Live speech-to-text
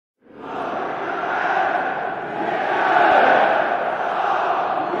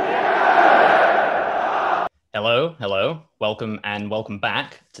hello. Welcome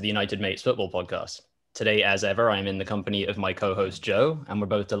back to the United Mates Football Podcast. Today, as ever, I'm in the company of my co-host Joe, and we're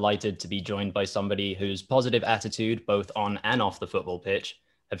both delighted to be joined by somebody whose positive attitude, both on and off the football pitch,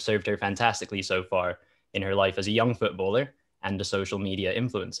 have served her fantastically so far in her life as a young footballer and a social media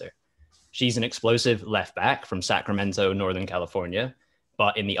influencer. She's an explosive left back from Sacramento, Northern California,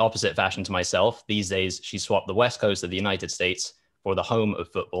 but in the opposite fashion to myself, these days she swapped the west coast of the United States for the home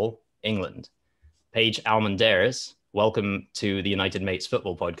of football, England. Paige Almendariz, welcome to the United Mates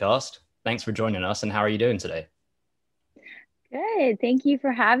Football Podcast. Thanks for joining us, and how are you doing today? Good. Thank you for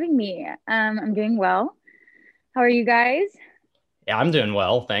having me. I'm doing well. How are you guys? Yeah, I'm doing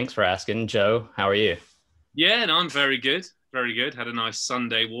well. Thanks for asking. Joe, how are you? Yeah, no, I'm very good. Very good. Had a nice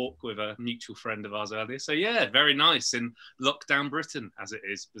Sunday walk with a mutual friend of ours earlier. So yeah, very nice in lockdown Britain, as it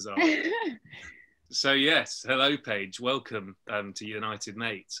is, bizarre. So yes, hello Paige, welcome to United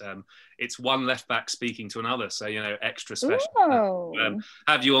Mates. It's one left back speaking to another, so extra special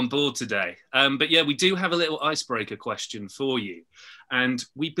have you on board today. But yeah, we do have a little icebreaker question for you, and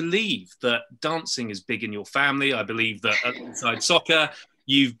we believe that dancing is big in your family. I believe that inside soccer,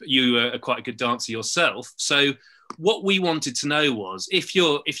 you are quite a good dancer yourself. So what we wanted to know was, if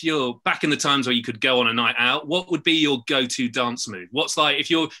you're back in the times where you could go on a night out, what would be your go-to dance move? What's, like, if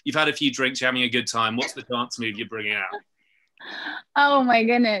you've had a few drinks, you're having a good time, what's the dance move you're bringing out? Oh my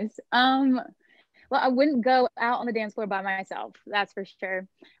goodness. Well, I wouldn't go out on the dance floor by myself, that's for sure.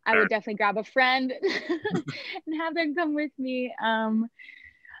 I would definitely grab a friend and have them come with me.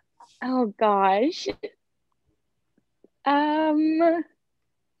 Oh gosh.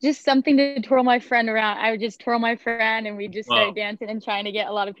 Just something to twirl my friend around. I would just twirl my friend and we just start dancing and trying to get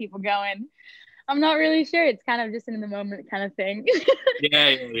a lot of people going. I'm not really sure. It's kind of just in the moment kind of thing.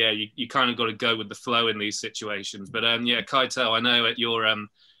 Yeah. You kind of got to go with the flow in these situations. But yeah, Kaito, I know at your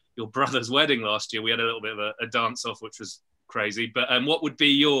brother's wedding last year, we had a little bit of a dance off, which was crazy. But what would be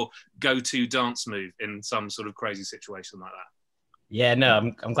your go-to dance move in some sort of crazy situation like that? Yeah,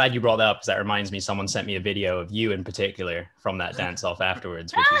 no, I'm glad you brought that up, because that reminds me, someone sent me a video of you in particular from that dance off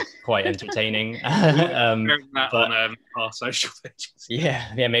afterwards, which is quite entertaining. On our social pages.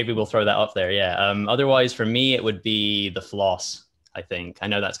 Yeah, maybe we'll throw that up there. Yeah. Otherwise, for me, it would be the floss. I think I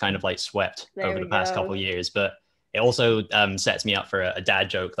know that's kind of like swept over the past couple of years, but it also sets me up for a dad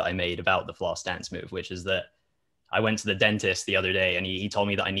joke that I made about the floss dance move, which is that I went to the dentist the other day and he told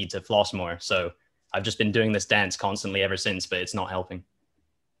me that I need to floss more. So I've just been doing this dance constantly ever since, but it's not helping.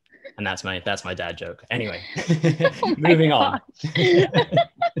 And that's my dad joke. Anyway, moving on.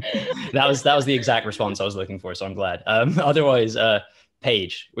 That was the exact response I was looking for, so I'm glad. Otherwise,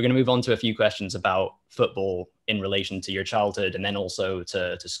 Paige, we're going to move on to a few questions about football in relation to your childhood and then also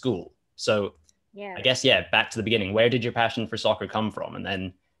to school. So yeah, I guess, back to the beginning. Where did your passion for soccer come from? And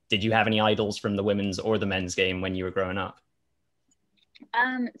then did you have any idols from the women's or the men's game when you were growing up?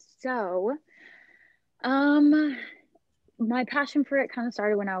 My passion for it kind of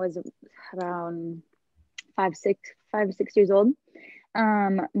started when I was around 5 or 6 years old.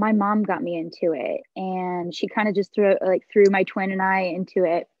 My mom got me into it, and she kind of just threw my twin and I into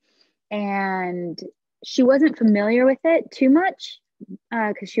it. And she wasn't familiar with it too much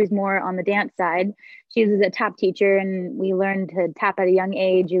because she was more on the dance side. She was a tap teacher, and we learned to tap at a young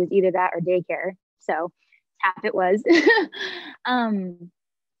age. It was either that or daycare. So tap it was.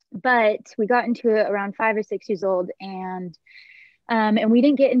 But we got into it around 5 or 6 years old, and we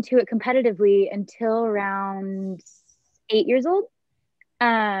didn't get into it competitively until around 8 years old.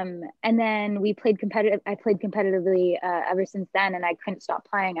 And then I played competitively ever since then, and I couldn't stop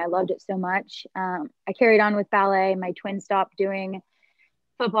playing. I loved it so much. I carried on with ballet. My twin stopped doing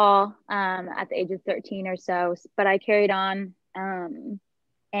football at the age of 13 or so, but I carried on, and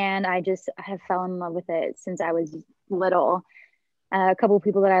I have fell in love with it since I was little. A couple of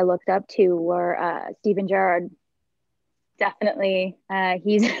people that I looked up to were Steven Gerrard. Definitely.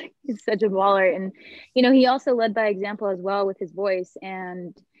 He's such a baller. And, he also led by example as well with his voice.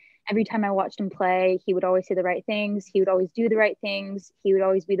 And every time I watched him play, he would always say the right things. He would always do the right things. He would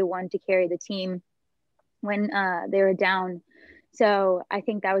always be the one to carry the team when they were down. So I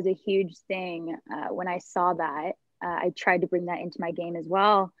think that was a huge thing when I saw that. I tried to bring that into my game as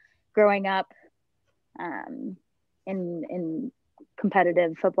well, growing up in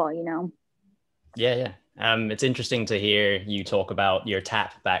competitive football, Yeah. It's interesting to hear you talk about your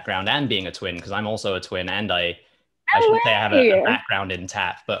tap background and being a twin, because I'm also a twin, and I shouldn't say I have a background in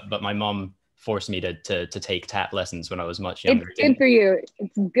tap, but my mom forced me to take tap lessons when I was much younger. It's good for you.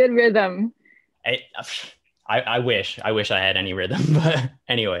 It's good rhythm. I wish I had any rhythm, but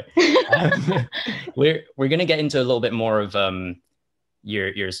anyway, we're gonna get into a little bit more of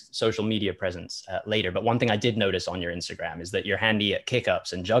your social media presence later. But one thing I did notice on your Instagram is that you're handy at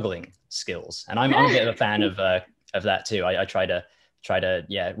kick-ups and juggling skills, and I'm a bit of a fan of that too. I try to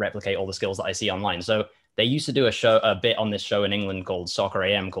replicate all the skills that I see online. So they used to do a bit on this show in England called Soccer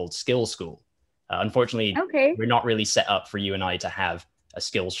AM called Skill School. Unfortunately, we're not really set up for you and I to have a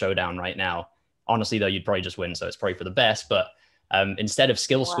skills showdown right now. Honestly, though, you'd probably just win, so it's probably for the best. But instead of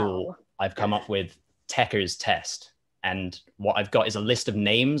Skill School, I've come up with Tekkers Test. And what I've got is a list of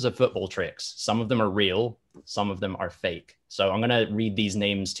names of football tricks. Some of them are real, some of them are fake. So I'm going to read these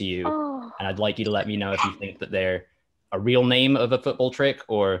names to you, and I'd like you to let me know if you think that they're a real name of a football trick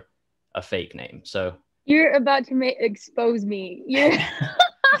or a fake name. So you're about to expose me.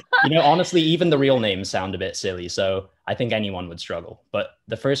 Honestly, even the real names sound a bit silly, so I think anyone would struggle. But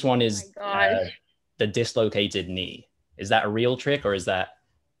the first one is the dislocated knee. Is that a real trick or is that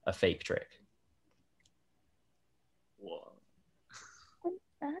a fake trick? What?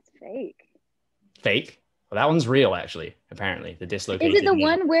 That's fake. Fake? Well, that one's real, actually. Apparently, the dislocated. Is it the knee.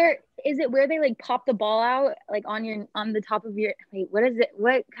 one where? Is it where they like pop the ball out like on the top of your? Wait, what is it?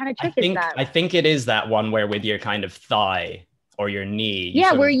 What kind of trick is that? I think it is that one where with your kind of thigh or your knee.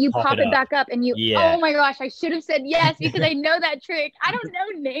 Where you pop it back up and you. Yeah. Oh my gosh! I should have said yes because I know that trick. I don't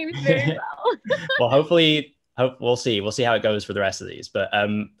know names very well. Well, hopefully. We'll see. We'll see how it goes for the rest of these. But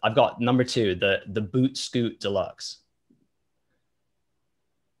I've got number 2, the boot scoot deluxe.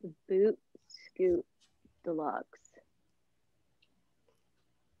 The boot scoot deluxe.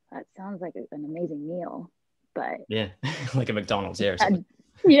 That sounds like an amazing meal, but yeah, like a McDonald's here. Or something.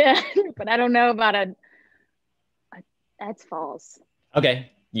 But I don't know about that's false.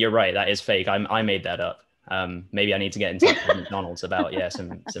 Okay, you're right. That is fake. I made that up. Maybe I need to get in touch with McDonald's about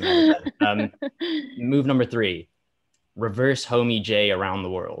some move number 3, reverse homie J around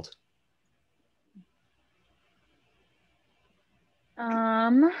the world.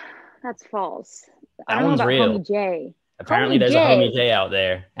 That's false. That one's real. Homie J. Apparently there's a homie J out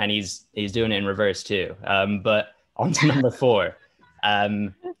there and he's doing it in reverse too. But on to number 4,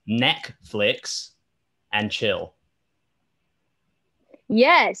 neck flicks and chill.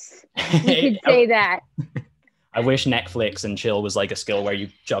 Yes, you could say that. I wish neck flicks and chill was like a skill where you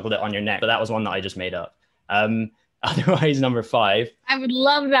juggled it on your neck, but that was one that I just made up. Otherwise, number 5. I would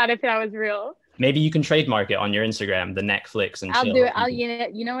love that if that was real. Maybe you can trademark it on your Instagram, the neck flicks and chill. I'll do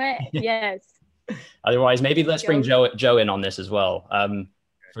it. You know what? Yes. Otherwise, maybe let's bring Joe in on this as well.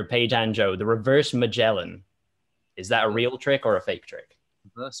 For Paige and Joe, the reverse Magellan. Is that a real trick or a fake trick?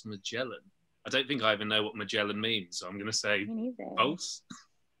 Reverse Magellan. I don't think I even know what Magellan means, so I'm going to say false.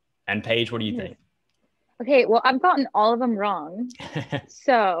 And Paige, what do you think? Okay, well, I've gotten all of them wrong.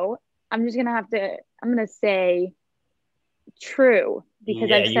 So I'm just going to say true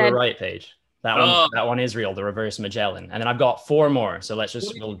because you were right, Paige. That one is real, the reverse Magellan. And then I've got 4 more. So let's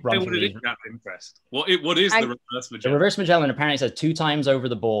just run through these. What is the reverse Magellan? The reverse Magellan apparently says 2 times over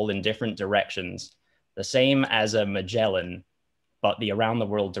the ball in different directions, the same as a Magellan, but the around the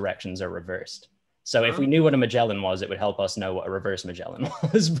world directions are reversed. So if we knew what a Magellan was, it would help us know what a reverse Magellan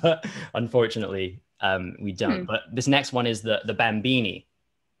was. But unfortunately, we don't. But this next one is the Bambini.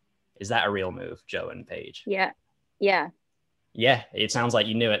 Is that a real move, Joe and Paige? Yeah. Yeah, it sounds like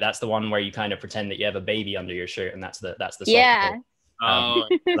you knew it. That's the one where you kind of pretend that you have a baby under your shirt, and that's the yeah.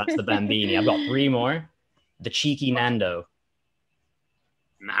 That's the Bambini. I've got 3 more. The cheeky Nando.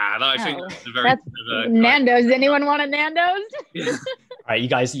 I think that's a very Nando's. Anyone want a Nando's? All right, you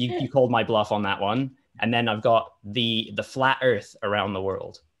guys, you called my bluff on that one. And then I've got the flat Earth around the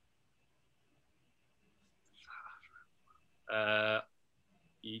world.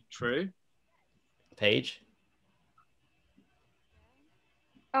 True. Paige.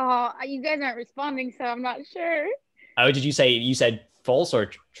 Oh, you guys aren't responding, so I'm not sure. Oh, did you said false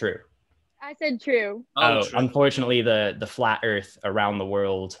or true? I said true. True. Unfortunately, the flat Earth around the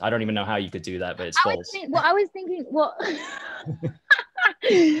world. I don't even know how you could do that, but it's false. I was thinking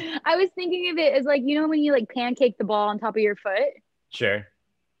of it as like, when you like pancake the ball on top of your foot. Sure.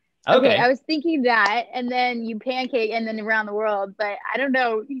 Okay. I was thinking that, and then you pancake and then around the world, but I don't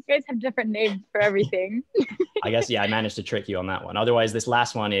know. You guys have different names for everything. I guess, I managed to trick you on that one. Otherwise, this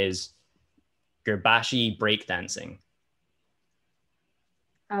last one is Gerbashi breakdancing.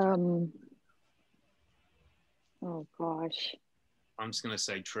 Oh gosh. I'm just gonna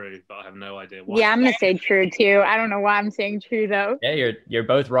say true, but I have no idea why. Yeah, I'm gonna say true too. I don't know why I'm saying true though. Yeah, you're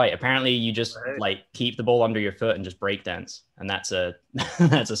both right. Apparently, you just like keep the ball under your foot and just break dance, and that's a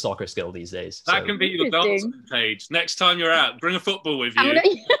soccer skill these days. That can be your dance page. Next time you're out, bring a football with you.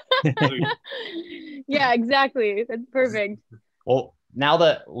 Yeah, exactly. That's perfect. Well, now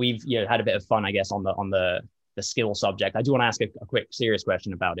that we've had a bit of fun, I guess on the the skill subject, I do want to ask a quick serious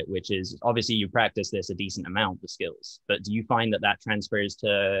question about it, which is obviously you practice this a decent amount, the skills, but do you find that that transfers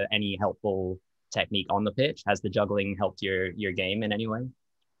to any helpful technique on the pitch? Has the juggling helped your game in any way?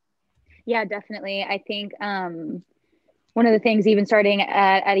 Yeah, definitely. I think one of the things, even starting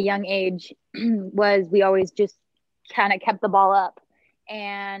at a young age, was we always just kind of kept the ball up,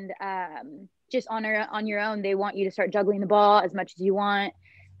 and just on your own, they want you to start juggling the ball as much as you want,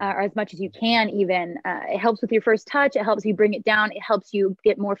 or as much as you can even. It helps with your first touch. It helps you bring it down. It helps you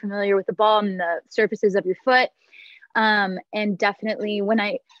get more familiar with the ball and the surfaces of your foot. And definitely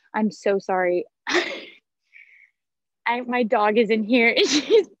I'm so sorry. My dog is in here.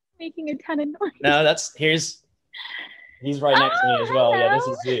 She's making a ton of noise. No, he's right next to me as well. Hello. Yeah, this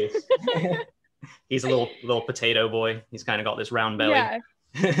is Zeus. He's a little potato boy. He's kind of got this round belly. Yeah.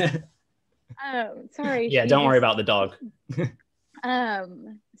 Sorry. Yeah, don't worry about the dog.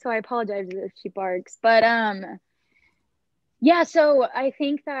 So I apologize if she barks, but yeah, so I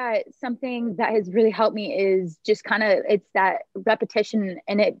think that something that has really helped me is just it's that repetition,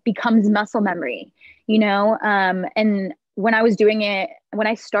 and it becomes muscle memory, and when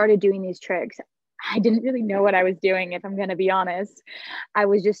I started doing these tricks, I didn't really know what I was doing, if I'm going to be honest. I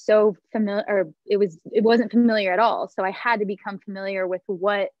was just so familiar, or it wasn't familiar at all. So I had to become familiar with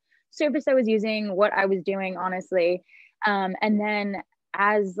what surface I was using, what I was doing, honestly. And then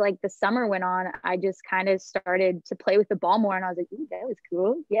as like the summer went on, I just kind of started to play with the ball more, and I was like, ooh, that was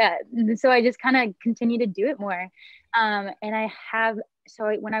cool. Yeah. And so I just kind of continued to do it more. And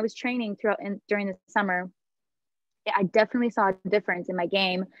when I was training during the summer, I definitely saw a difference in my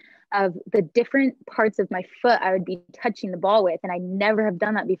game of the different parts of my foot I would be touching the ball with. And I never have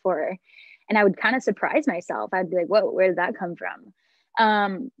done that before. And I would kind of surprise myself. I'd be like, whoa, where did that come from?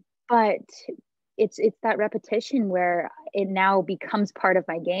 But it's that repetition where it now becomes part of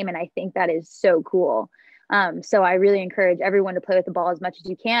my game. And I think that is so cool. So I really encourage everyone to play with the ball as much as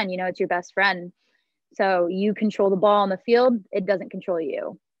you can. It's your best friend. So you control the ball on the field. It doesn't control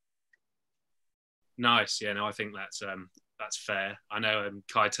you. Nice. Yeah, no, I think that's fair. I know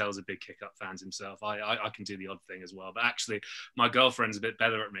Keitel's a big kick-up fan himself. I can do the odd thing as well, but actually my girlfriend's a bit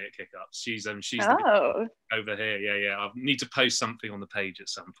better at me at kick-ups. She's over here. Yeah. I need to post something on the page at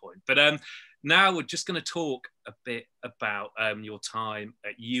some point. But now we're just going to talk a bit about your time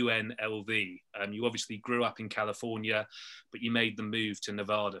at UNLV. You obviously grew up in California, but you made the move to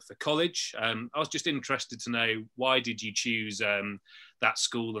Nevada for college. I was just interested to know, why did you choose that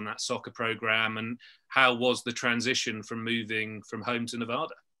school and that soccer program, and how was the transition from moving from home to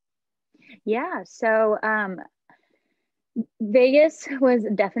Nevada? Yeah, so Vegas was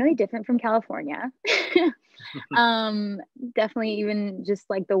definitely different from California. Definitely, even just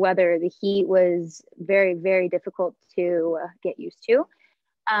like the weather, the heat was very, very difficult to get used to.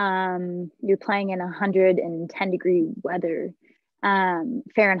 You're playing in 110 degree weather,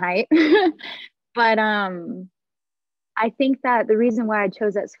 Fahrenheit. But I think that the reason why I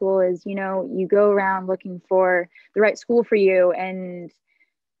chose that school is, you go around looking for the right school for you and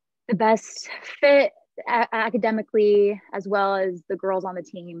the best fit academically, as well as the girls on the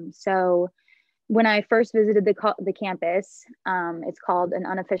team. So when I first visited the campus, it's called an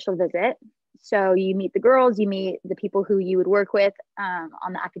unofficial visit. So you meet the girls, you meet the people who you would work with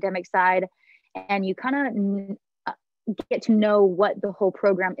on the academic side, and you kind of get to know what the whole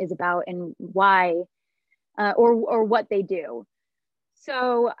program is about and why, or what they do.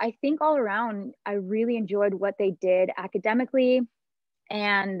 So I think all around, I really enjoyed what they did academically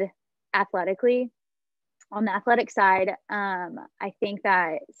and athletically. On the athletic side, I think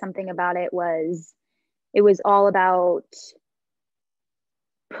that something about it was all about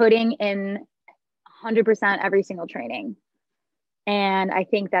putting in 100% every single training. And I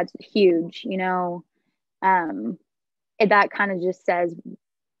think that's huge, that kind of just says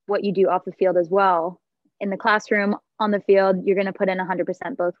what you do off the field as well. In the classroom, on the field, you're going to put in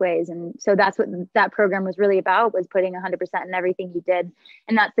 100% both ways. And so that's what that program was really about, was putting 100% in everything you did.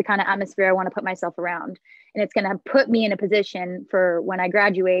 And that's the kind of atmosphere I want to put myself around. And it's going to put me in a position for when I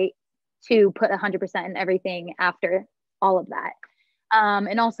graduate to put 100% in everything after all of that.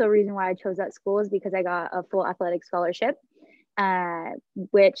 And also, the reason why I chose that school is because I got a full athletic scholarship,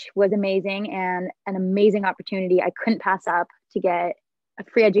 which was amazing, and an amazing opportunity I couldn't pass up to get a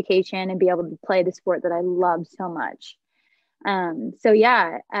free education and be able to play the sport that I love so much. So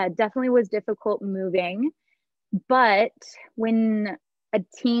yeah, definitely was difficult moving, but when a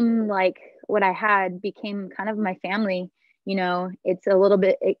team like what I had became kind of my family, it's a little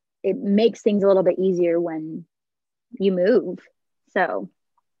bit, it makes things a little bit easier when you move. So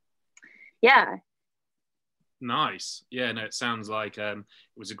yeah. Nice. Yeah, no, it sounds like it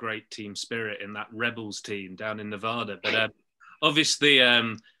was a great team spirit in that Rebels team down in Nevada. But obviously,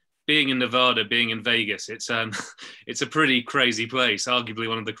 being in Nevada, being in Vegas, it's it's a pretty crazy place, arguably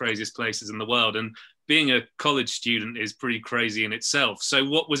one of the craziest places in the world. And being a college student is pretty crazy in itself. So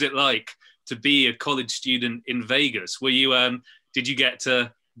what was it like to be a college student in Vegas? Were you did you get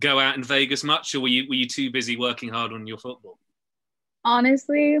to go out in Vegas much, or were you too busy working hard on your football?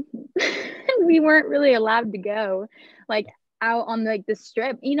 Honestly, we weren't really allowed to go like out on like the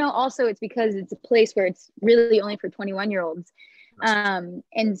strip. You know, also it's because it's a place where it's really only for 21-year-olds.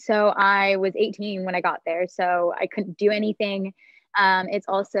 And so I was 18 when I got there, so I couldn't do anything. It's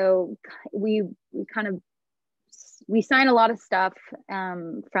also we sign a lot of stuff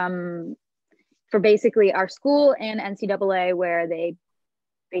for basically our school and NCAA, where they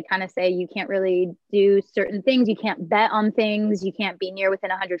kind of say you can't really do certain things. You can't bet on things. You can't be near within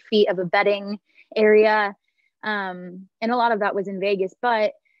 100 feet of a betting area. And a lot of that was in Vegas,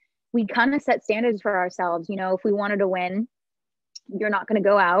 but we kind of set standards for ourselves. You know, if we wanted to win, you're not going to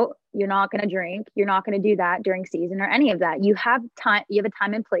go out. You're not going to drink. You're not going to do that during season or any of that. You have time. You have a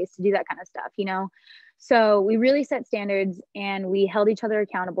time and place to do that kind of stuff, you know? So we really set standards and we held each other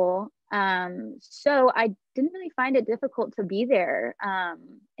accountable. So I didn't really find it difficult to be there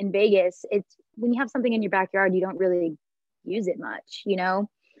in Vegas. It's when you have something in your backyard, you don't really use it much, you know?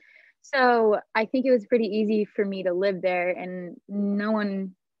 So I think it was pretty easy for me to live there, and no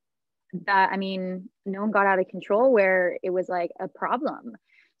one got out of control where it was like a problem.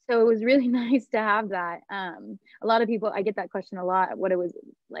 So it was really nice to have that. A lot of people, I get that question a lot, what it was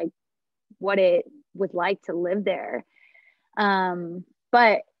like to live there.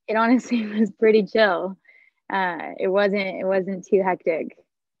 But it honestly was pretty chill. It wasn't too hectic.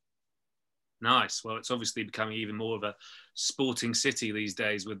 Nice. Well, it's obviously becoming even more of a sporting city these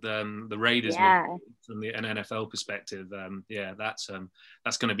days with the Raiders. Yeah. From an NFL perspective. That's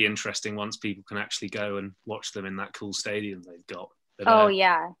going to be interesting once people can actually go and watch them in that cool stadium they've got. But,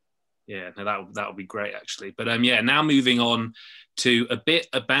 yeah. Yeah, no, that would be great actually. But now moving on to a bit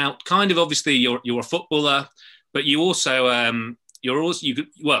about kind of, obviously you're a footballer, but you also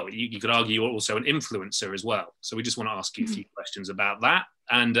you could argue you're also an influencer as well. So we just want to ask you a few questions about that.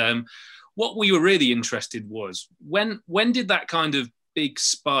 And what we were really interested was when did that kind of big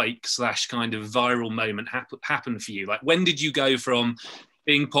spike / kind of viral moment happen for you? Like, when did you go from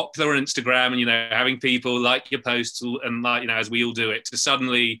being popular on Instagram and, you know, having people like your posts and, like, you know, as we all do it, to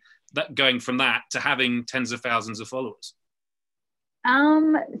suddenly going from that to having tens of thousands of followers?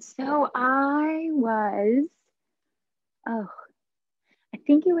 So I was, I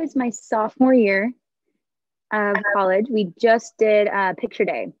think it was my sophomore year of college. We just did picture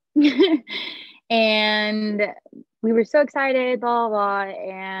day. And we were so excited, blah, blah, blah.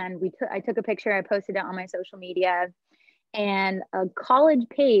 And I took a picture, I posted it on my social media, and a college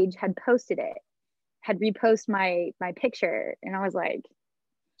page had reposted my picture. And I was like,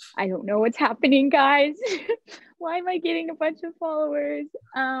 I don't know what's happening, guys. Why am I getting a bunch of followers?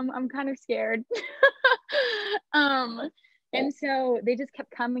 I'm kind of scared. And so they just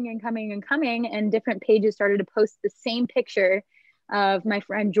kept coming and coming and coming, and different pages started to post the same picture of my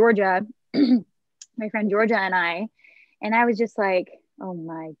friend Georgia, and I was just like, oh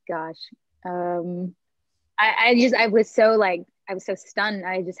my gosh. I was so stunned.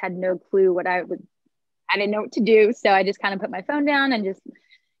 I just had no clue I didn't know what to do. So I just kind of put my phone down and just,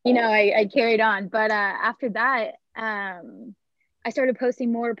 you know, I carried on. But after that, I started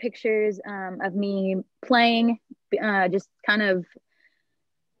posting more pictures of me playing, just kind of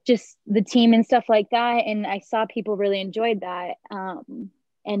just the team and stuff like that. And I saw people really enjoyed that.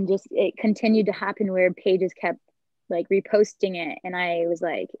 And just it continued to happen where pages kept like reposting it. And I was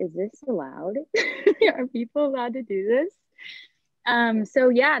like, is this allowed? Are people allowed to do this? So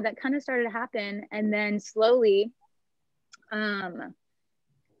yeah, that kind of started to happen. And then slowly, I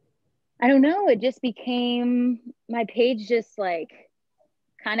don't know, it just became, my page just like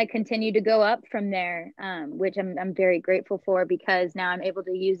kind of continued to go up from there, which I'm very grateful for, because now I'm able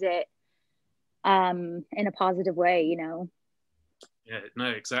to use it in a positive way, you know? Yeah, no,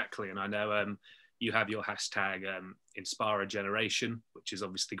 exactly. And I know you have your hashtag Inspire a Generation, which is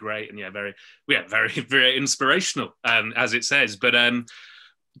obviously great. And very, very inspirational, as it says. But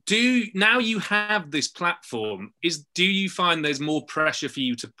now you have this platform, do you find there's more pressure for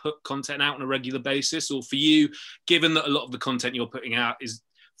you to put content out on a regular basis? Or for you, given that a lot of the content you're putting out is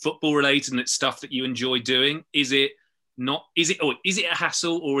football related and it's stuff that you enjoy doing, is it a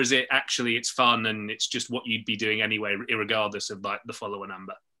hassle, or is it actually it's fun and it's just what you'd be doing anyway, irregardless of like the follower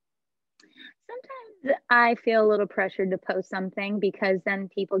number? Sometimes I feel a little pressured to post something, because then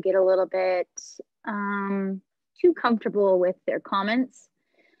people get a little bit too comfortable with their comments.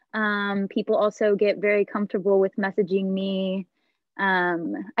 People also get very comfortable with messaging me.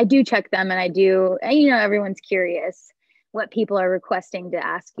 I do check them, and everyone's curious what people are requesting to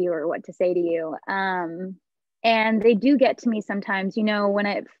ask you or what to say to you. And they do get to me sometimes. When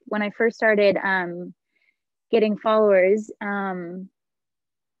I first started getting followers,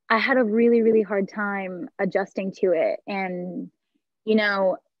 I had a really, really hard time adjusting to it. And,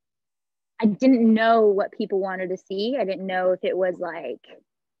 I didn't know what people wanted to see. I didn't know if it was like,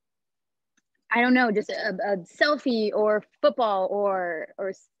 I don't know, just a selfie or football or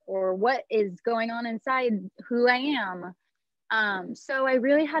what is going on inside who I am. So I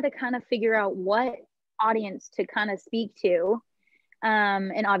really had to kind of figure out what audience to kind of speak to.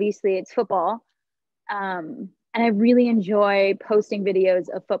 And obviously it's football. And I really enjoy posting videos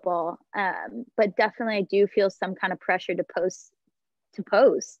of football. But definitely I do feel some kind of pressure to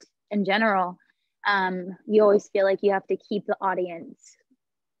post in general. You always feel like you have to keep the audience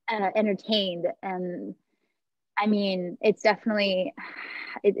entertained. And I mean, it definitely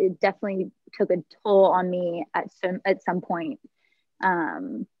took a toll on me at some point,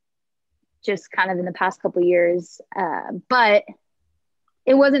 just kind of in the past couple of years. But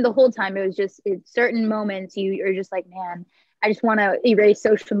it wasn't the whole time. It was just at certain moments you're just like, man, I just want to erase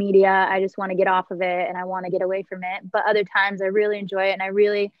social media. I just want to get off of it and I want to get away from it. But other times I really enjoy it. And I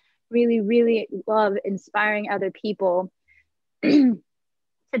really, really, really love inspiring other people to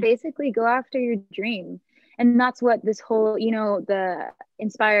basically go after your dream. And that's what this whole, the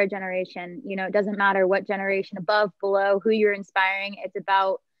inspire generation, it doesn't matter what generation, above, below, who you're inspiring. It's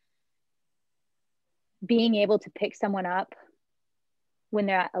about being able to pick someone up when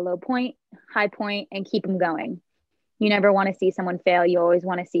they're at a low point, high point, and keep them going. You never want to see someone fail. You always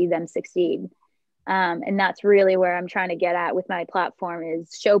want to see them succeed. And that's really where I'm trying to get at with my platform,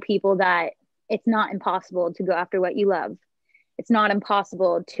 is show people that it's not impossible to go after what you love. It's not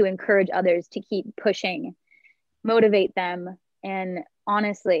impossible to encourage others to keep pushing, motivate them. And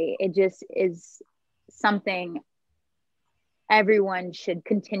honestly, it just is something everyone should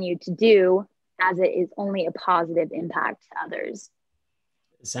continue to do, as it is only a positive impact to others.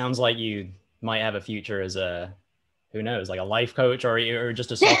 It sounds like you might have a future as who knows, like a life coach or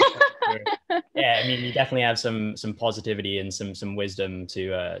just a soccer coach. Yeah, I mean, you definitely have some positivity and some wisdom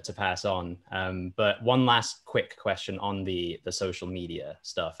to pass on. But one last quick question on the social media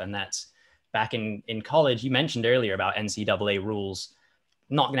stuff, and that's back in college. You mentioned earlier about NCAA rules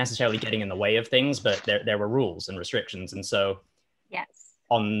not necessarily getting in the way of things, but there were rules and restrictions. And so, yes.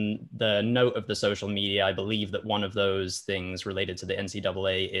 On the note of the social media, I believe that one of those things related to the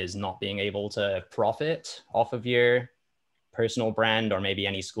NCAA is not being able to profit off of your personal brand or maybe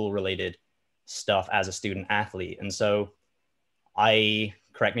any school related stuff as a student athlete. And so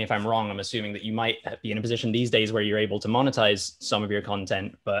correct me if I'm wrong, I'm assuming that you might be in a position these days where you're able to monetize some of your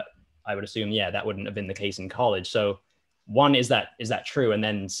content, but I would assume, that wouldn't have been the case in college. So one, is that true? And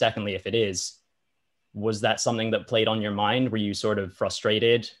then secondly, if it is, was that something that played on your mind? Were you sort of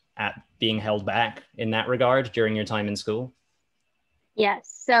frustrated at being held back in that regard during your time in school?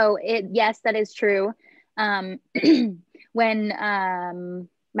 Yes. So yes, that is true. When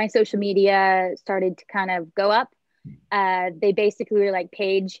my social media started to kind of go up, they basically were like,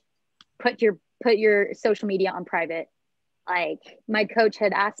 Paige, put your social media on private. Like, my coach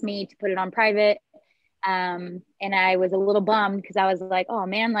had asked me to put it on private. And I was a little bummed because I was like, oh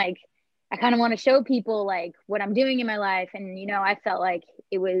man, like, I kind of want to show people like what I'm doing in my life. And, I felt like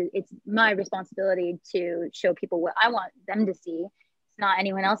it's my responsibility to show people what I want them to see. It's not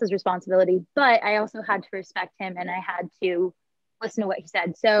anyone else's responsibility, but I also had to respect him and I had to listen to what he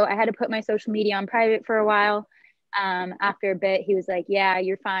said. So I had to put my social media on private for a while. After a bit, he was like, yeah,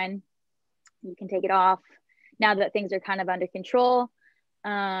 you're fine. You can take it off now that things are kind of under control.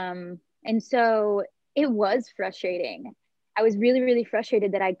 And so it was frustrating. I was really, really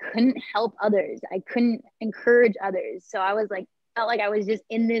frustrated that I couldn't help others. I couldn't encourage others. So I was like, felt like I was just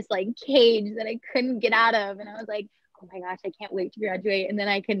in this like cage that I couldn't get out of. And I was like, oh my gosh, I can't wait to graduate. And then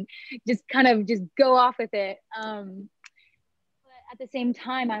I can just kind of just go off with it. But at the same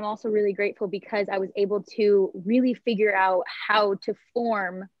time, I'm also really grateful because I was able to really figure out how to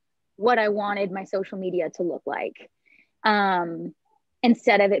form what I wanted my social media to look like.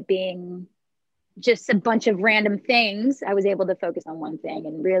 Instead of it being just a bunch of random things, I was able to focus on one thing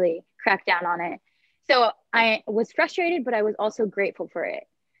and really crack down on it. So I was frustrated, but I was also grateful for it.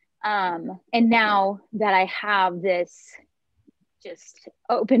 And now that I have this just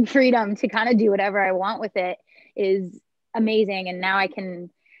open freedom to kind of do whatever I want with it is amazing. And now I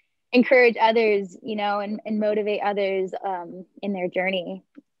can encourage others, and motivate others in their journey.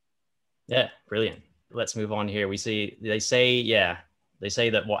 Yeah, brilliant. let's move on here. They say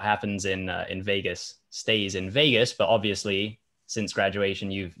that what happens in Vegas stays in Vegas, but obviously since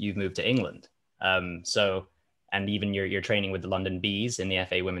graduation, you've moved to England. So, and even you're training with the London Bees in the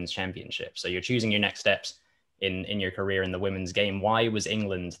FA Women's Championship. So you're choosing your next steps in your career in the women's game. Why was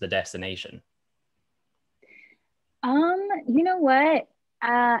England the destination? You know what?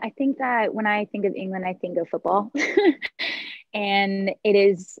 I think that when I think of England, I think of football. And it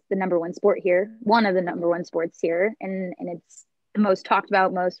is the number one sport here, one of the number one sports here. And it's the most talked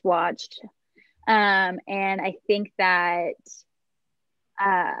about, most watched. And I think that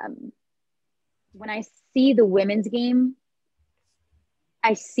when I see the women's game,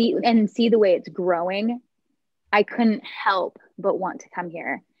 I see the way it's growing, I couldn't help but want to come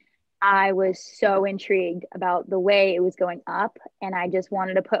here. I was so intrigued about the way it was going up, and I just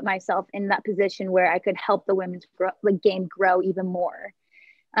wanted to put myself in that position where I could help the women's game grow even more.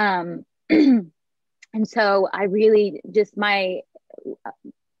 And so I really just my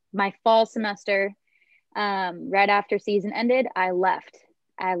fall semester, right after season ended, I left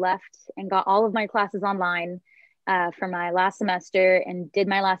and got all of my classes online for my last semester and did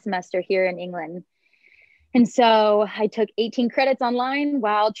my last semester here in England. And so I took 18 credits online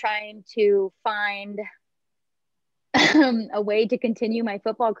while trying to find a way to continue my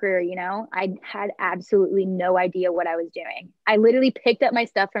football career. You know, I had absolutely no idea what I was doing. I literally picked up my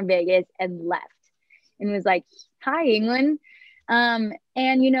stuff from Vegas and left and was like, hi, England. And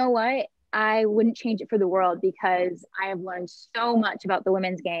you know what? I wouldn't change it for the world, because I have learned so much about the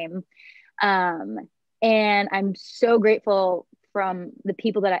women's game. And I'm so grateful from the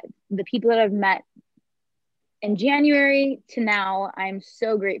people that I've met in January to now. I'm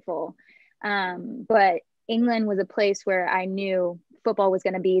so grateful. But England was a place where I knew football was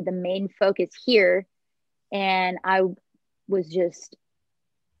going to be the main focus here. And I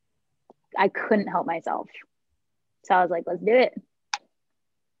couldn't help myself. So I was like, let's do it.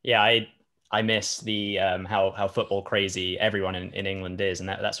 Yeah, I miss the how football crazy everyone in England is. And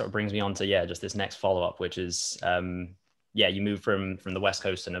that sort of brings me on to, just this next follow-up, which is, you moved from the West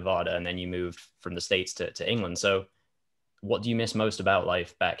Coast to Nevada, and then you moved from the States to England. So what do you miss most about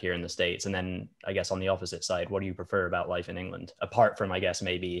life back here in the States? And then I guess on the opposite side, what do you prefer about life in England, apart from, I guess,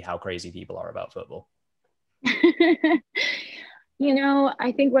 maybe how crazy people are about football? You know,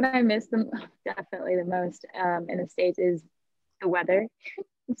 I think what I miss definitely the most in the States is the weather,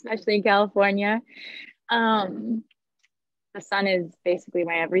 especially in California. The sun is basically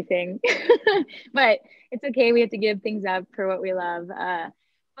my everything, but it's okay. We have to give things up for what we love.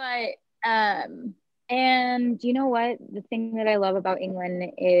 And you know what? The thing that I love about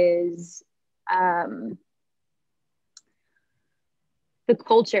England is the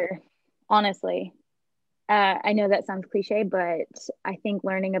culture, honestly. I know that sounds cliche, but I think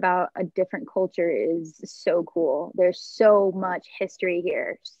learning about a different culture is so cool. There's so much history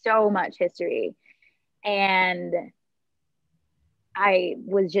here, so much history. And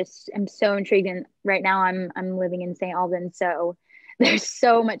I'm so intrigued. And right now I'm living in St. Albans. So there's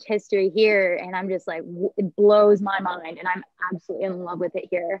so much history here. And I'm just like, it blows my mind. And I'm absolutely in love with it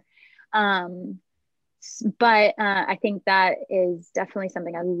here. But I think that is definitely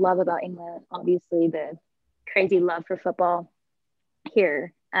something I love about England. Obviously, the crazy love for football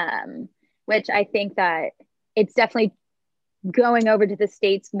here, which I think that it's definitely going over to the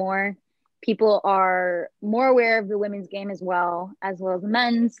States more. People are more aware of the women's game as well as the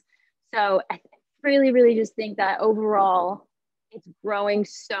men's. So I really, really just think that overall it's growing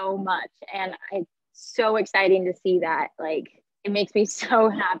so much. And it's so exciting to see that. Like, it makes me so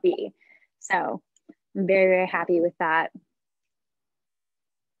happy. So I'm very, very happy with that.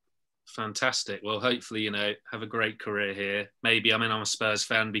 Fantastic. Well, hopefully, have a great career here. Maybe, I'm a Spurs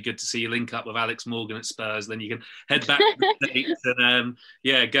fan. It'd be good to see you link up with Alex Morgan at Spurs. Then you can head back to the States and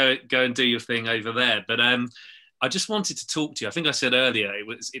go and do your thing over there. But I just wanted to talk to you. I think I said earlier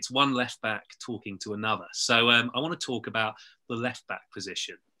it's one left back talking to another. So I want to talk about the left back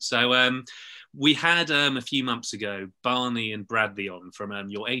position. So we had a few months ago Barney and Bradley on from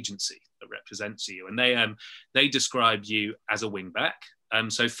your agency that represents you, and they described you as a wing back.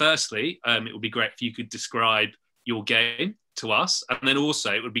 So firstly, it would be great if you could describe your game to us. And then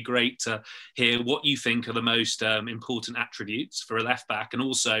also it would be great to hear what you think are the most important attributes for a left back. And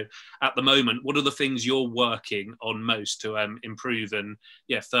also at the moment, what are the things you're working on most to improve and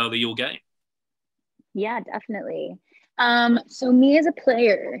further your game? Yeah, definitely. So me as a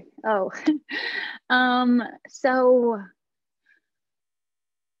player, I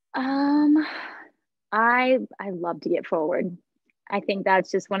love to get forward. I think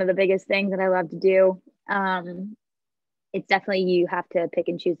that's just one of the biggest things that I love to do. It's definitely, you have to pick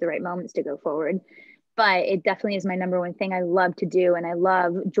and choose the right moments to go forward. but it definitely is my number one thing I love to do. And I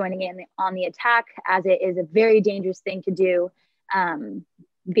love joining in on the attack, as it is a very dangerous thing to do,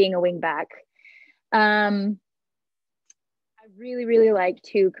 being a wingback. I really, really like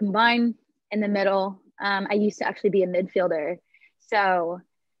to combine in the middle. I used to actually be a midfielder. So,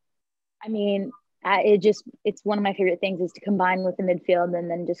 I mean, it's one of my favorite things is to combine with the midfield and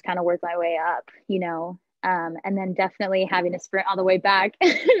then just kind of work my way up, you know, and then definitely having to sprint all the way back.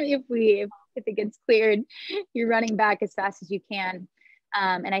 If it gets cleared, you're running back as fast as you can.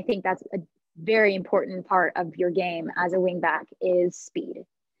 And I think that's a very important part of your game as a wingback is speed.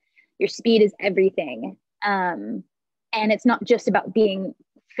 Your speed is everything. And it's not just about being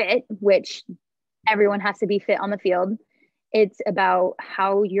fit, which everyone has to be fit on the field. It's about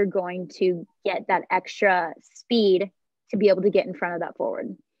how you're going to get that extra speed to be able to get in front of that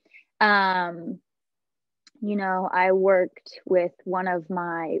forward. You know, I worked with one of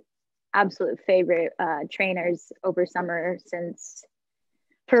my absolute favorite trainers over summer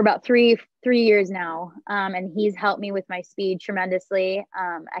for about three years now. And he's helped me with my speed tremendously.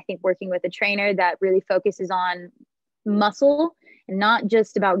 I think working with a trainer that really focuses on muscle and not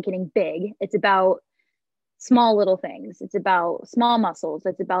just about getting big. It's about small little things. It's about small muscles.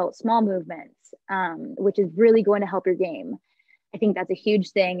 It's about small movements, which is really going to help your game. I think that's a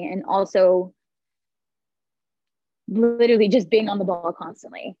huge thing. And also literally just being on the ball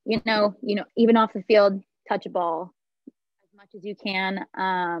constantly, you know, even off the field, touch a ball as much as you can.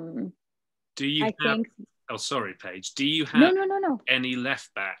 Sorry, Paige. Do you have no. any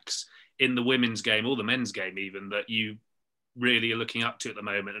left backs in the women's game or the men's game even that you really are looking up to at the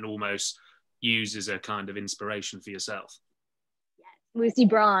moment and almost use as a kind of inspiration for yourself? Yes, Lucy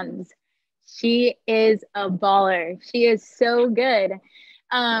Bronze. She is a baller. She is so good.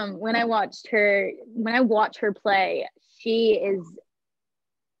 When I watch her play, she's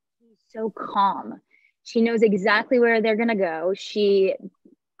so calm. She knows exactly where they're going to go. She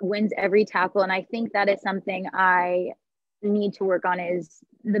wins every tackle. And I think that is something I need to work on, is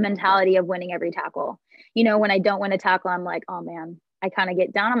the mentality of winning every tackle. You know, when I don't win a tackle, I'm like, oh man, I kind of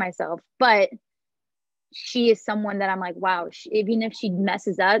get down on myself. But she is someone that I'm like, wow, even if she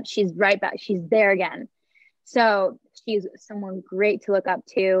messes up, she's right back. She's there again. So she's someone great to look up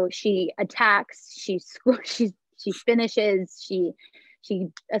to. She attacks, she finishes, she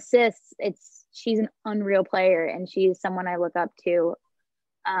assists. She's an unreal player, and she's someone I look up to.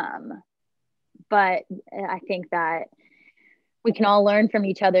 But I think that we can all learn from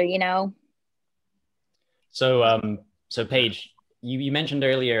each other, you know? So Paige, you mentioned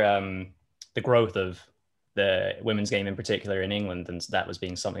earlier the growth of the women's game in particular in England, and that was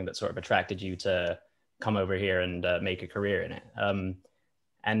being something that sort of attracted you to come over here and make a career in it.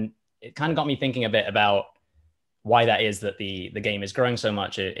 And it kind of got me thinking a bit about why that is that the game is growing so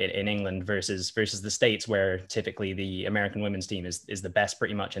much in England versus the States, where typically the American women's team is the best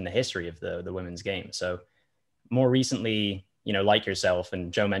pretty much in the history of the women's game. So more recently, you know, like yourself,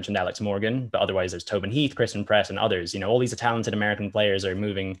 and Joe mentioned Alex Morgan, but otherwise there's Tobin Heath, Kristen Press, and others. You know, all these talented American players are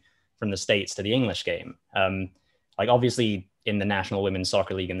moving from the States to the English game. Like obviously in the National Women's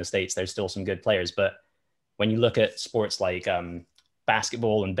Soccer League in the States, there's still some good players, but when you look at sports like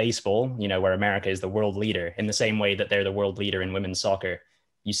basketball and baseball, you know, where America is the world leader in the same way that they're the world leader in women's soccer,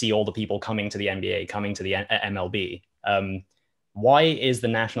 you see all the people coming to the NBA, coming to the MLB. Why is the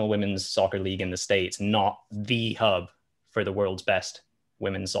National Women's Soccer League in the States not the hub for the world's best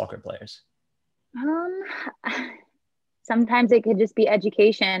women's soccer players? Sometimes it could just be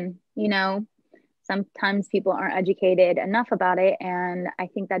education, you know. Sometimes people aren't educated enough about it, and I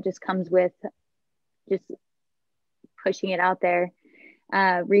think that just comes with just pushing it out there.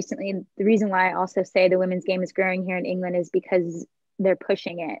 Recently, the reason why I also say the women's game is growing here in England is because they're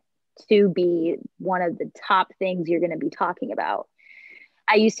pushing it to be one of the top things you're going to be talking about.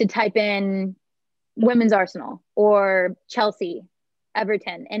 I used to type in women's Arsenal or Chelsea,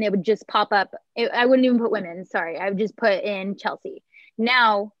 Everton, and it would just pop up. I wouldn't even put women, sorry. I would just put in Chelsea.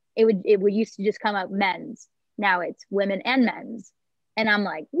 Now it would used to just come up men's. Now it's women and men's. And I'm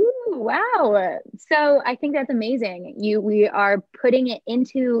like, ooh, wow. So I think that's amazing. We are putting it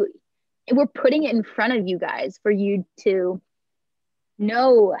we're putting it in front of you guys for you to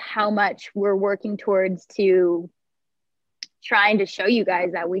know how much we're working towards to trying to show you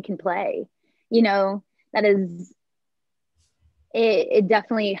guys that we can play. You know, that is, it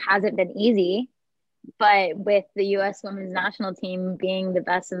definitely hasn't been easy, but with the U.S. women's national team being the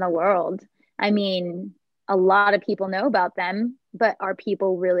best in the world, I mean, a lot of people know about them, but are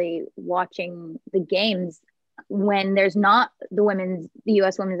people really watching the games when there's not the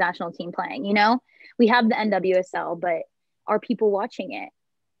U.S. women's national team playing? You know, we have the NWSL, but are people watching it?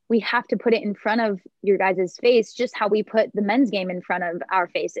 we have to put it in front of your guys' face, just how we put the men's game in front of our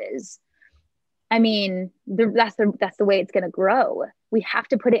faces. I mean, that's the way it's going to grow. We have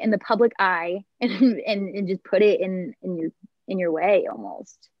to put it in the public eye and just put it in your way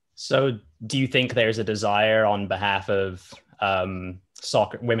almost. So do you think there's a desire on behalf of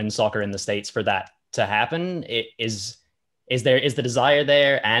women's soccer in the States for that to happen? Is the desire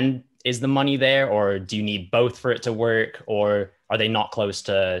there, and is the money there, or do you need both for it to work, or are they not close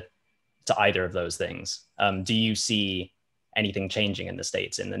to either of those things? Do you see anything changing in the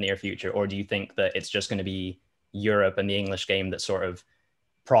States in the near future, or do you think that it's just going to be Europe and the English game that sort of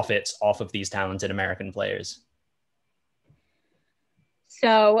profits off of these talented American players?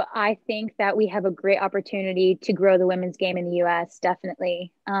 So I think that we have a great opportunity to grow the women's game in the US,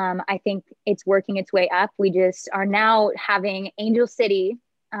 definitely. I think it's working its way up. We just are now having Angel City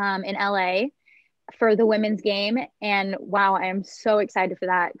in LA for the women's game. And wow, I am so excited for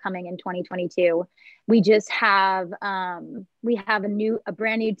that coming in 2022. We just have, we have a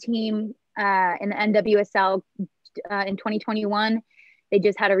brand new team in the NWSL in 2021. They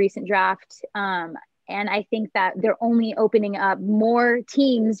just had a recent draft. And I think that they're only opening up more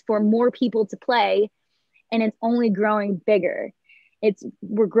teams for more people to play, and it's only growing bigger.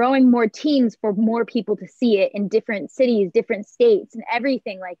 We're growing more teams for more people to see it in different cities, different states, and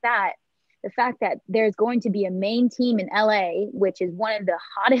everything like that. The fact that there's going to be a main team in LA, which is one of the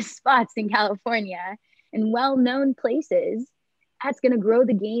hottest spots in California and well-known places, that's going to grow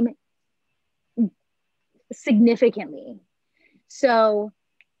the game significantly. So,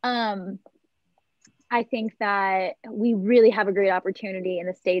 I think that we really have a great opportunity in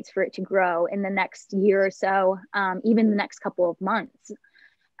the States for it to grow in the next year or so, even the next couple of months.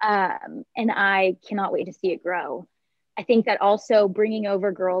 And I cannot wait to see it grow. I think that also bringing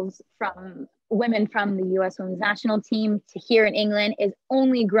over women from the US women's national team to here in England is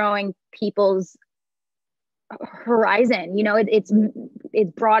only growing people's horizon. You know, it's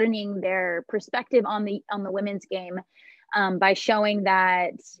broadening their perspective on the women's game. By showing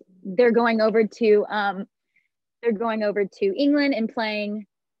that they're going over to England and playing,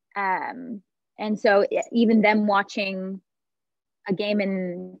 and so even them watching a game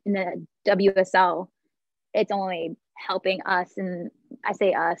in the WSL, it's only helping us, and I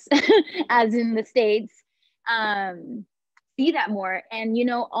say us as in the States, see that more. And you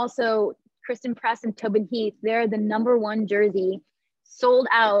know, also Kristen Press and Tobin Heath, they're the #1 jersey sold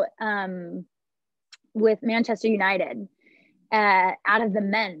out with Manchester United. Out of the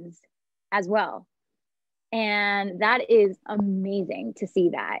men's as well. And that is amazing to see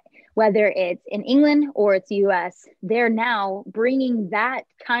that, whether it's in England or it's US, they're now bringing that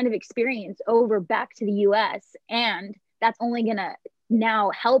kind of experience over back to the US, and that's only gonna now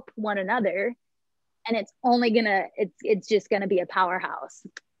help one another, and it's just gonna be a powerhouse.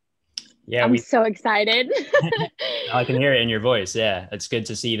 Yeah, I'm so excited. I can hear it in your voice. Yeah, it's good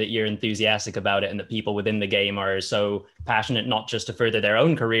to see that you're enthusiastic about it, and that people within the game are so passionate, not just to further their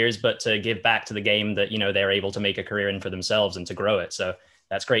own careers, but to give back to the game that, you know, they're able to make a career in for themselves and to grow it. So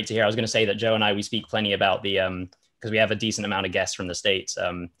that's great to hear. I was going to say that Joe and I, we speak plenty about because we have a decent amount of guests from the States.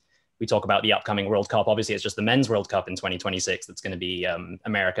 We talk about the upcoming World Cup. Obviously, it's just the Men's World Cup in 2026. That's going to be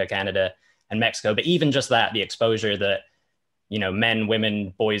America, Canada, and Mexico. But even just that, the exposure that, you know, men,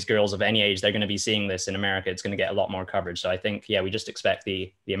 women, boys, girls of any age, they're going to be seeing this in America. It's going to get a lot more coverage. So I think, yeah, we just expect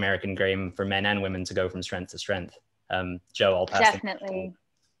the American game for men and women to go from strength to strength. Joe, I'll pass. Definitely.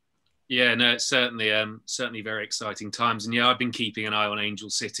 Yeah, no, it's certainly very exciting times. And yeah, I've been keeping an eye on Angel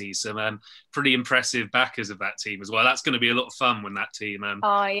City. Some pretty impressive backers of that team as well. That's going to be a lot of fun when that team.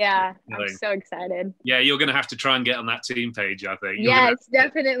 Oh yeah, I'm so excited. Yeah, you're going to have to try and get on that team, Paige, I think. Yes,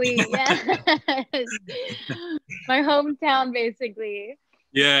 definitely. Yes. My hometown, basically.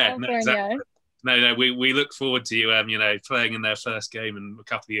 Yeah, no, exactly. No, we look forward to you, playing in their first game in a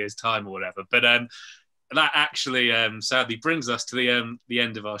couple of years' time or whatever. But that actually sadly brings us to the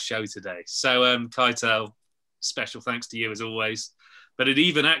end of our show today. So Keitel, special thanks to you as always, but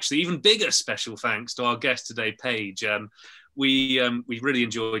even bigger special thanks to our guest today, Paige. We really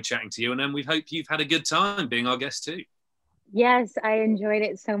enjoyed chatting to you, and we hope you've had a good time being our guest too. Yes, I enjoyed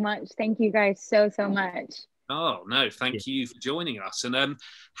it so much. Thank you guys so much. Oh no, thank you for joining us. And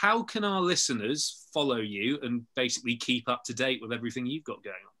how can our listeners follow you and basically keep up to date with everything you've got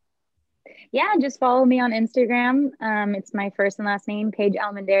going on? Yeah, just follow me on Instagram. It's my first and last name, Paige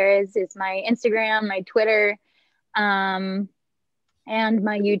Almendariz. It's my Instagram, my Twitter, and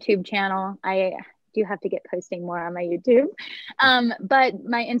my YouTube channel. I do have to get posting more on my YouTube. But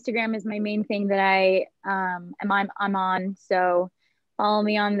my Instagram is my main thing that I'm on. So follow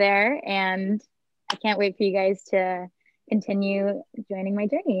me on there, and I can't wait for you guys to continue joining my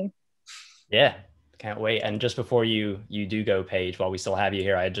journey. Yeah, can't wait. And just before you do go, Paige, while we still have you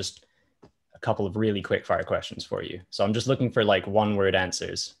here, I had just a couple of really quick fire questions for you. So I'm just looking for like 1-word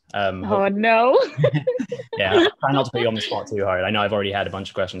answers. Oh no. Yeah, try not to put you on the spot too hard. I know I've already had a bunch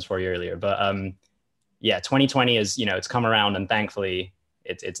of questions for you earlier, but yeah, 2020 is, it's come around and thankfully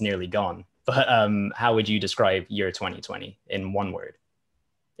it's nearly gone. But how would you describe your 2020 in 1 word,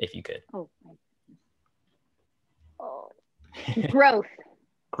 if you could? Oh. Growth.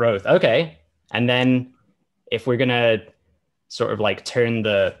 Growth. Okay. And then if we're gonna sort of like turn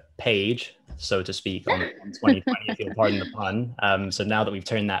the page, so to speak, on 2020, if you'll pardon the pun. So now that we've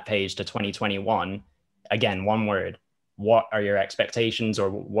turned that page to 2021, again, 1 word. What are your expectations,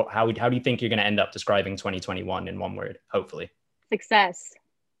 or how do you think you're going to end up describing 2021 in 1 word? Hopefully, success.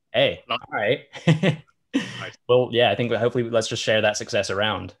 Hey, all right. Well, yeah, I think hopefully let's just share that success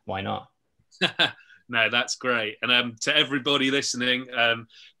around. Why not? No, that's great. And to everybody listening,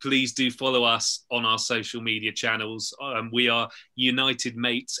 please do follow us on our social media channels. We are United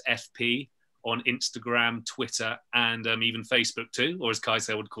Mates FP on Instagram, Twitter, and even Facebook too, or as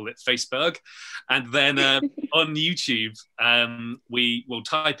Kaiser would call it, Facebook. And then on YouTube, we will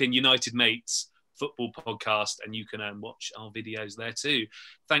type in United Mates Football Podcast, and you can watch our videos there too.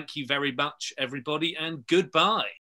 Thank you very much, everybody, and goodbye.